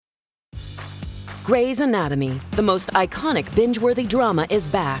Grey's Anatomy, the most iconic binge-worthy drama, is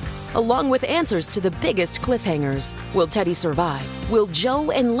back, along with answers to the biggest cliffhangers. Will Teddy survive? Will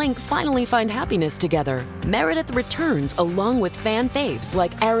Joe and Link finally find happiness together? Meredith returns along with fan faves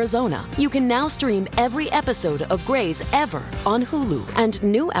like Arizona. You can now stream every episode of Grey's ever on Hulu, and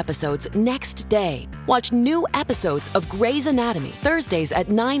new episodes next day. Watch new episodes of Grey's Anatomy Thursdays at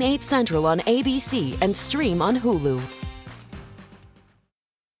 9/8 Central on ABC and stream on Hulu.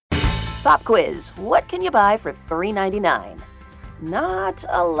 Pop quiz. What can you buy for $3.99? Not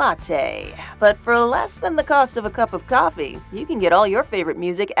a latte, but for less than the cost of a cup of coffee, you can get all your favorite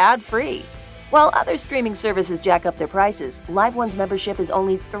music ad-free. While other streaming services jack up their prices, Live One's membership is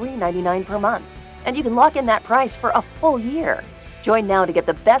only $3.99 per month, and you can lock in that price for a full year. Join now to get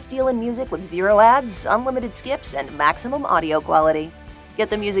the best deal in music with 0 ads, unlimited skips, and maximum audio quality. Get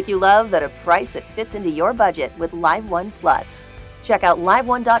the music you love at a price that fits into your budget with Live One Plus. Check out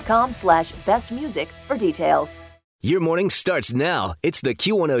liveone.com/bestmusic for details. Your morning starts now. It's the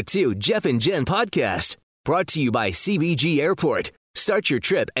Q102 Jeff and Jen podcast, brought to you by CBG Airport. Start your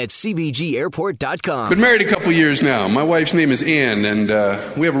trip at CBGAirport.com. Been married a couple years now. My wife's name is Ann, and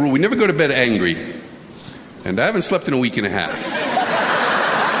we have a rule. We never go to bed angry. And I haven't slept in a week and a half.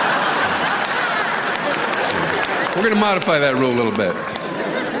 We're going to modify that rule a little bit.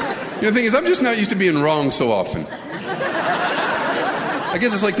 You know, the thing is, I'm just not used to being wrong so often. I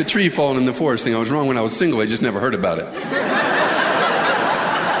guess it's like the tree falling in the forest thing. I was wrong when I was single. I just never heard about it. But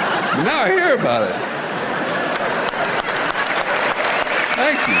now I hear about it.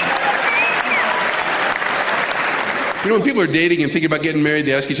 Thank you. You know, when people are dating and thinking about getting married,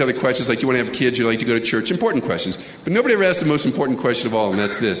 they ask each other questions like, you want to have kids, you like to go to church. Important questions. But nobody ever asks the most important question of all, and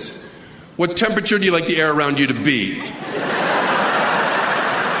that's this. What temperature do you like the air around you to be?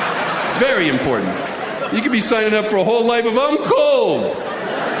 It's very important. You could be signing up for a whole life of, I'm cold.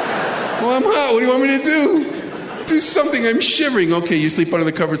 Well, I'm hot. What do you want me to do? Do something. I'm shivering. Okay, you sleep under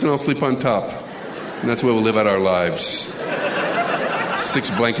the covers and I'll sleep on top. And that's where we'll live out our lives. 6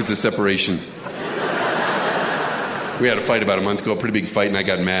 blankets of separation. We had a fight about a month ago, a pretty big fight, and I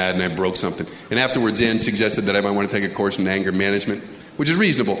got mad and I broke something. And afterwards, Ann suggested that I might want to take a course in anger management, which is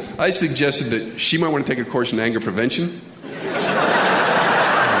reasonable. I suggested that she might want to take a course in anger prevention.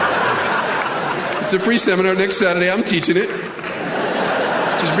 It's a free seminar next Saturday. I'm teaching it.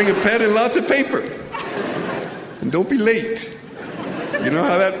 Just bring a pen and lots of paper. And don't be late. You know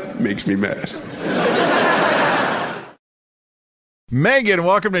how that makes me mad. Megan,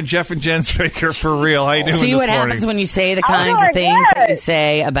 welcome to Jeff and Jen's Faker for Real. How you doing See this what morning? happens when you say the kinds of things that you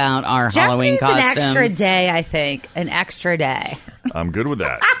say about our Jeff Halloween needs costumes. an extra day, I think. An extra day. I'm good with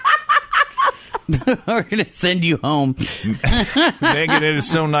that. We're going to send you home. Megan, it is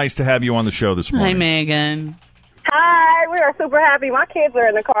so nice to have you on the show this morning. Hi, Megan. Hi, we are super happy. My kids are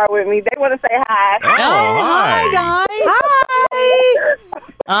in the car with me. They want to say hi. Oh, hi. Hi, guys. Hi.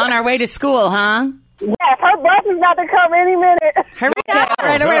 On our way to school, huh? Yes, her bus is about to come any minute. Hurry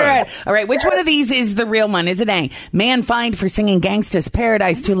up. All right. Which one of these is the real one? Is it A, man fined for singing Gangsta's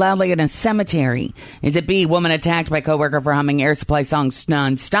Paradise too loudly in a cemetery? Is it B, woman attacked by coworker for humming Air Supply songs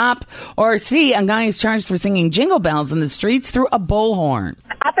nonstop? Or C, a guy is charged for singing Jingle Bells in the streets through a bullhorn?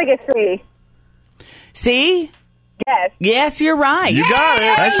 I think it's C. C? Yes. Yes, you're right. You got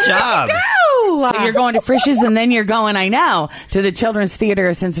it. Nice job. So you're going to Frisch's, and then you're going, I know, to the Children's Theater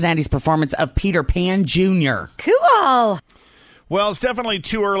of Cincinnati's performance of Peter Pan Jr. Cool. Well, it's definitely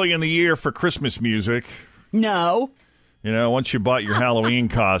too early in the year for Christmas music. No. You know, once you bought your Halloween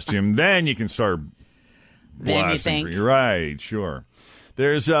costume, then you can start Then you blasting. think. You're right, sure.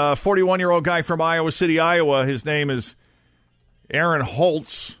 There's a 41-year-old guy from Iowa City, Iowa. His name is Aaron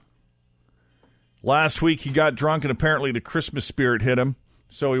Holtz. Last week he got drunk and apparently the Christmas spirit hit him.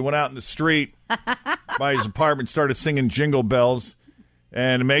 So he went out in the street by his apartment, started singing Jingle Bells.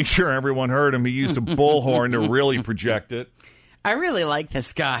 And to make sure everyone heard him, he used a bullhorn to really project it. I really like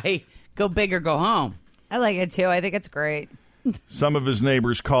this guy. Go big or go home. I like it, too. I think it's great. Some of his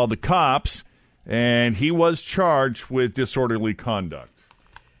neighbors called the cops, and he was charged with disorderly conduct.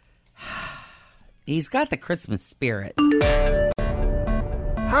 He's got the Christmas spirit.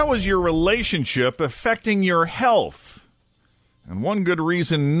 How is your relationship affecting your health? And one good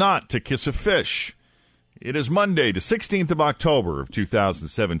reason not to kiss a fish. It is Monday, the 16th of October of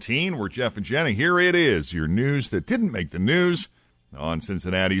 2017. We're Jeff and Jenna. Here it is, your news that didn't make the news on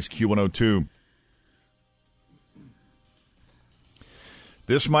Cincinnati's Q102.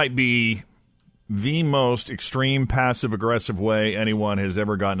 This might be the most extreme passive-aggressive way anyone has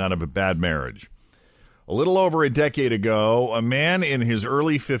ever gotten out of a bad marriage. A little over a decade ago, a man in his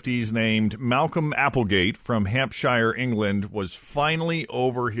early 50s named Malcolm Applegate from Hampshire, England, was finally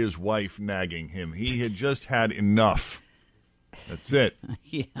over his wife nagging him. He had just had enough. That's it.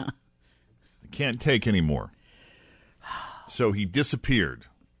 Yeah. He can't take any more. So he disappeared.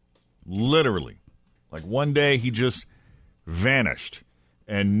 Literally. Like one day he just vanished.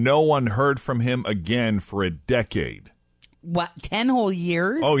 And no one heard from him again for a decade. What, 10 whole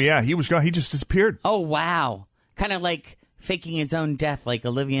years? Oh, yeah, he was gone. He just disappeared. Oh, wow. Kind of like faking his own death, like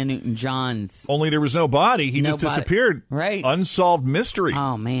Olivia Newton-John's. Only there was no body. He No just body. disappeared. Right. Unsolved mystery.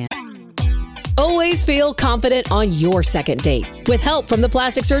 Oh, man. Always feel confident on your second date. With help from the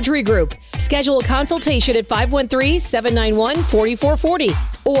Plastic Surgery Group. Schedule a consultation at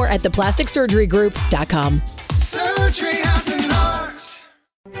 513-791-4440 or at theplasticsurgerygroup.com. Surgery has an art.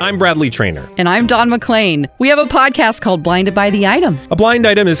 I'm Bradley Trainer. And I'm Don McClain. We have a podcast called Blinded by the Item. A blind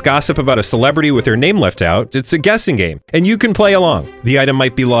item is gossip about a celebrity with their name left out. It's a guessing game, and you can play along. The item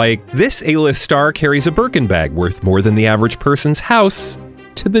might be like, this A-list star carries a Birkin bag worth more than the average person's house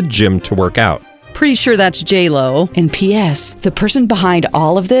to the gym to work out. Pretty sure that's J-Lo. And P.S. the person behind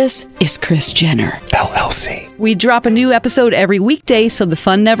all of this is Kris Jenner, LLC. We drop a new episode every weekday so the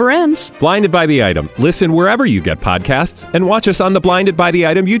fun never ends. Blinded by the Item. Listen wherever you get podcasts and watch us on the Blinded by the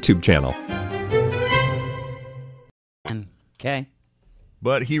Item YouTube channel. Okay.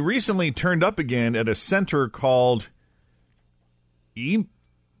 But he recently turned up again at a center called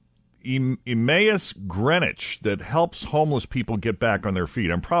Emmaus Greenwich that helps homeless people get back on their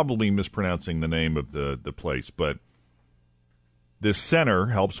feet. I'm probably mispronouncing the name of the place, but this center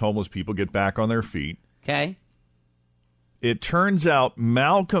helps homeless people get back on their feet. Okay. It turns out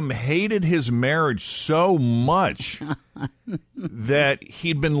Malcolm hated his marriage so much that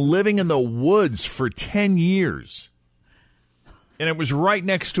he'd been living in the woods for 10 years. And it was right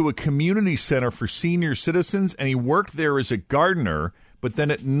next to a community center for senior citizens, and he worked there as a gardener. But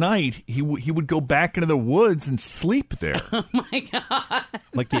then at night, he would go back into the woods and sleep there. Oh, my God.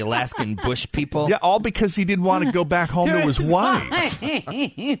 Like the Alaskan bush people? Yeah, all because he didn't want to go back home to his wife.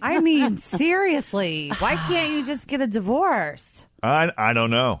 I mean, seriously, why can't you just get a divorce? I don't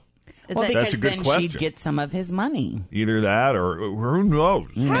know. Well, because that's a good then question. she'd get some of his money. Either that or who knows?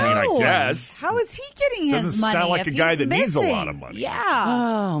 I mean, I guess. How is he getting his Doesn't money? sound like if a guy he's that needs a missing? lot of money.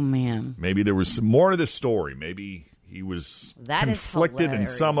 Yeah. Oh, man. Maybe there was some more to the story. Maybe he was That is conflicted in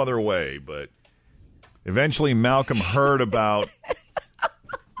hilarious. some other way. But eventually Malcolm heard about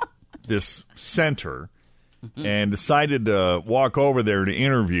this center and decided to walk over there to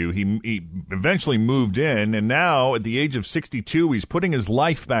interview. He eventually moved in, and now at the age of 62, he's putting his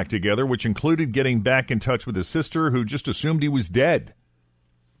life back together, which included getting back in touch with his sister, who just assumed he was dead.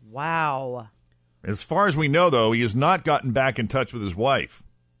 Wow. As far as we know, though, he has not gotten back in touch with his wife.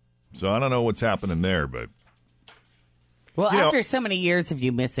 So I don't know what's happening there, but... Well, You know- after so many years of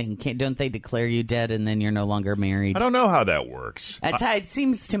you missing, don't they declare you dead and then you're no longer married? I don't know how that works. That's how, it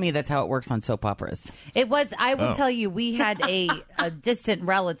seems to me that's how it works on soap operas. It was, I will Oh. tell you, we had a distant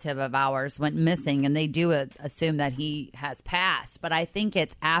relative of ours went missing, and they do assume that he has passed. But I think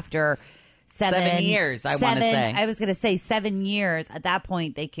it's after 7 years, I wanna say. I was going to say 7 years. At that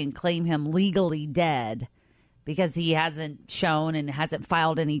point, they can claim him legally dead because he hasn't shown and hasn't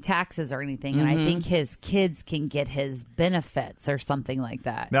filed any taxes or anything. And I think his kids can get his benefits or something like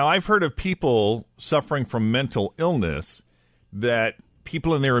that. Now, I've heard of people suffering from mental illness that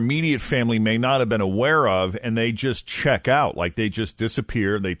people in their immediate family may not have been aware of, and they just check out. Like, they just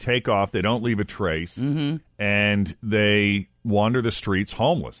disappear, they take off, they don't leave a trace, and they wander the streets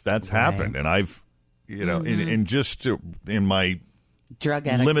homeless. That's happened. And I've, in just in my Drug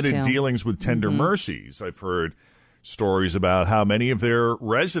addicts, limited too. dealings with Tender Mercies, I've heard stories about how many of their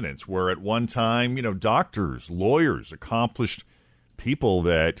residents were at one time, doctors, lawyers, accomplished people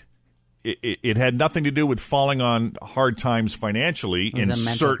that it had nothing to do with falling on hard times financially. It was In a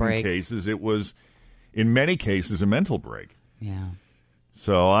mental certain break. cases, it was, in many cases, a mental break. Yeah.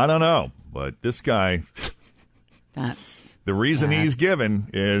 So I don't know, but this guy, That's... the reason he's given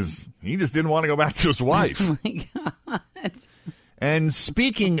is he just didn't want to go back to his wife. Oh, my God. And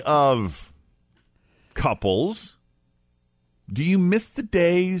speaking of couples, do you miss the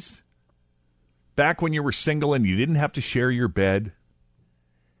days back when you were single and you didn't have to share your bed?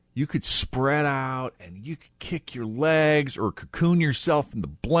 You could spread out and you could kick your legs or cocoon yourself in the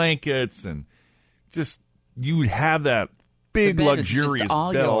blankets, and just you would have that big, The bed is just luxurious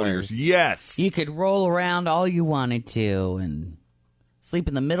all bed all yours. yours. Yes. You could roll around all you wanted to and sleep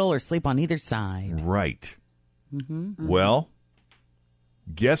in the middle or sleep on either side. Right. Well,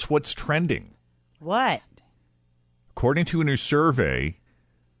 guess what's trending? What? According to a new survey,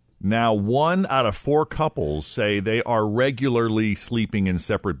 Now, 1 out of 4 couples say they are regularly sleeping in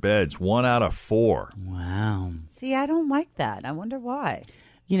separate beds. 1 out of 4. Wow. See, I don't like that. I wonder why.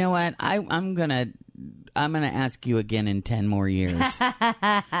 You know what? I'm gonna ask you again in 10 more years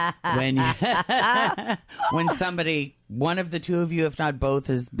when somebody, one of the two of you, if not both,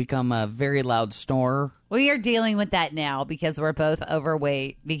 has become a very loud snorer. We are dealing with that now because we're both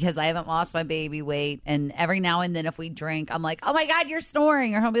overweight, because I haven't lost my baby weight. And every now and then if we drink, I'm like, oh my God, you're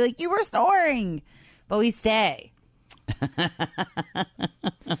snoring. Or he'll be like, you were snoring. But we stay.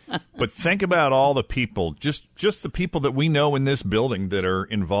 But think about all the people, just the people that we know in this building that are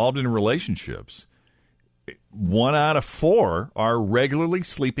involved in relationships. 1 out of 4 are regularly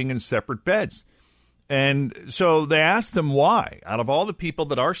sleeping in separate beds. And so they asked them why. Out of all the people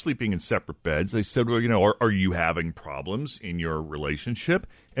that are sleeping in separate beds, they said, well, you know, are you having problems in your relationship?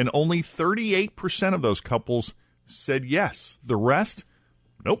 And only 38% of those couples said yes. The rest,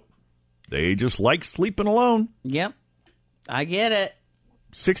 nope. They just like sleeping alone. Yep. I get it.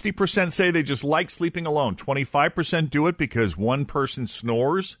 60% say they just like sleeping alone. 25% do it because one person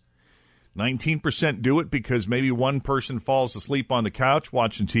snores. 19% do it because maybe one person falls asleep on the couch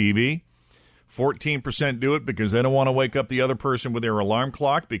watching TV. 14% do it because they don't want to wake up the other person with their alarm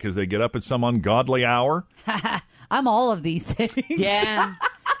clock because they get up at some ungodly hour. I'm all of these things. Yeah.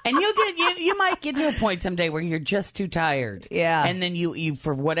 And you might get to a point someday where you're just too tired. Yeah. And then you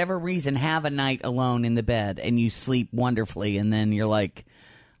for whatever reason have a night alone in the bed and you sleep wonderfully, and then you're like,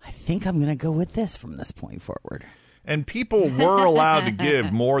 I think I'm going to go with this from this point forward. And people were allowed to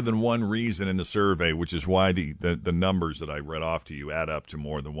give more than one reason in the survey, which is why the numbers that I read off to you add up to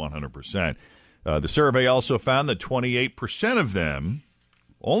more than 100%. The survey also found that 28% of them,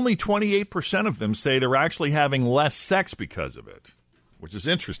 only 28% of them, say they're actually having less sex because of it, which is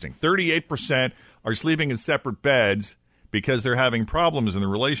interesting. 38% are sleeping in separate beds because they're having problems in the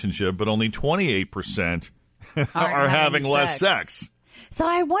relationship, but only 28% are having less sex. So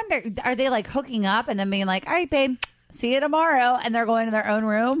I wonder, are they like hooking up and then being like, all right, babe, see you tomorrow, and they're going to their own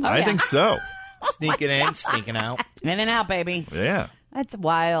room? I think so. Sneaking in, sneaking out. In and out, baby. Yeah. That's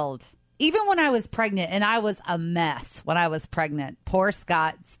wild. Even when I was pregnant, and I was a mess when I was pregnant, poor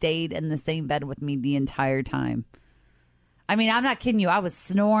Scott stayed in the same bed with me the entire time. I mean, I'm not kidding you. I was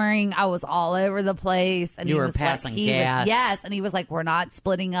snoring. I was all over the place. And you he were was passing like, gas. Yes, and he was like, we're not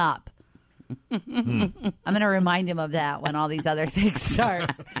splitting up. I'm going to remind him of that when all these other things start.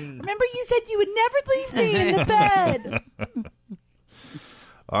 Remember, you said you would never leave me in the bed.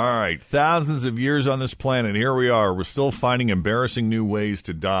 All right, thousands of years on this planet. Here we are. We're still finding embarrassing new ways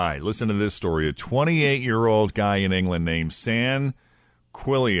to die. Listen to this story. A 28-year-old guy in England named Sam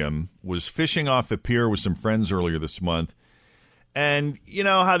Quilliam was fishing off the pier with some friends earlier this month. And you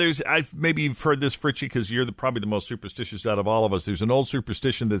know how maybe you've heard this, Fritchie, because you're probably the most superstitious out of all of us. There's an old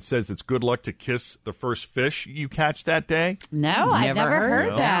superstition that says it's good luck to kiss the first fish you catch that day. No, I've never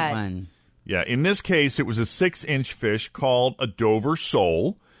heard that one. Yeah, in this case, it was a 6-inch fish called a Dover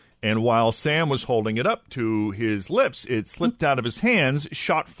sole. And while Sam was holding it up to his lips, it slipped out of his hands,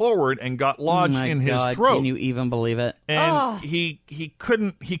 shot forward, and got lodged in his throat. Can you even believe it? And he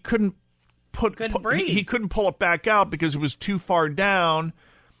couldn't breathe. He couldn't pull it back out because it was too far down,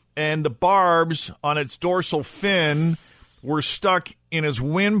 and the barbs on its dorsal fin were stuck in his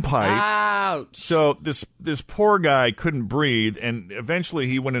windpipe. Ouch. So this poor guy couldn't breathe, and eventually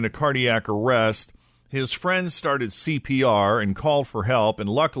he went into cardiac arrest. His friends started CPR and called for help, and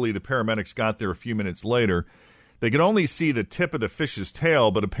luckily the paramedics got there a few minutes later. They could only see the tip of the fish's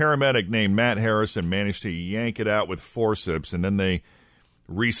tail, but a paramedic named Matt Harrison managed to yank it out with forceps, and then they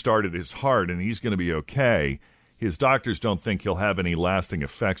restarted his heart, and he's going to be okay. His doctors don't think he'll have any lasting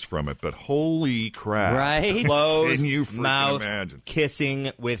effects from it, but holy crap. Right? Closed Can you freaking mouth imagine?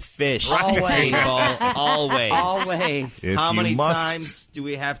 kissing with fish. Always. Always. Always. If How you many must- times do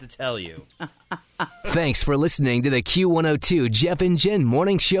we have to tell you? Thanks for listening to the Q102 Jeff and Jen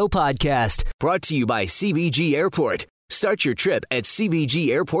Morning Show podcast, brought to you by CBG Airport. Start your trip at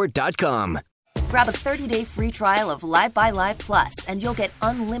CBGAirport.com. Grab a 30-day free trial of Live by Live Plus, and you'll get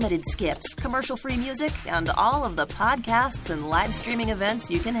unlimited skips, commercial-free music, and all of the podcasts and live streaming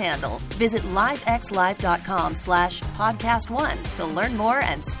events you can handle. Visit livexlive.com/podcast1 to learn more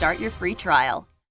and start your free trial.